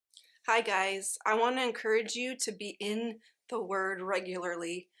Hi guys, I want to encourage you to be in the Word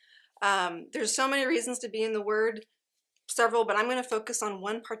regularly. There's so many reasons to be in the Word, several, but I'm going to focus on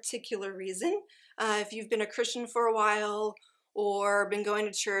one particular reason. If you've been a Christian for a while or been going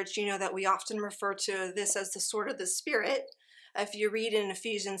to church, you know that we often refer to this as the sword of the Spirit. If you read in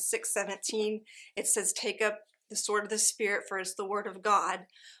Ephesians 6:17, it says, "Take up the sword of the Spirit, for it's the Word of God."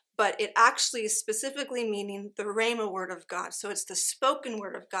 But it actually is specifically meaning the Rhema word of God. So it's the spoken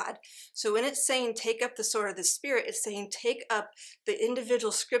word of God. So when it's saying take up the sword of the Spirit, it's saying take up the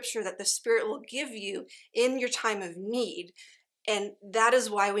individual scripture that the Spirit will give you in your time of need. And that is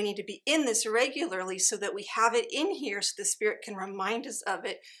why we need to be in this regularly, so that we have it in here so the Spirit can remind us of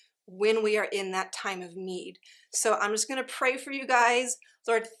it when we are in that time of need. So I'm just going to pray for you guys.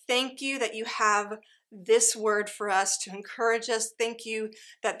 Lord, thank you that you have this word for us to encourage us. Thank you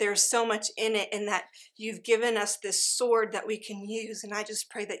that there's so much in it and that you've given us this sword that we can use. And I just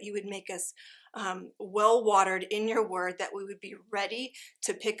pray that you would make us well watered in your word, that we would be ready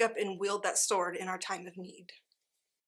to pick up and wield that sword in our time of need.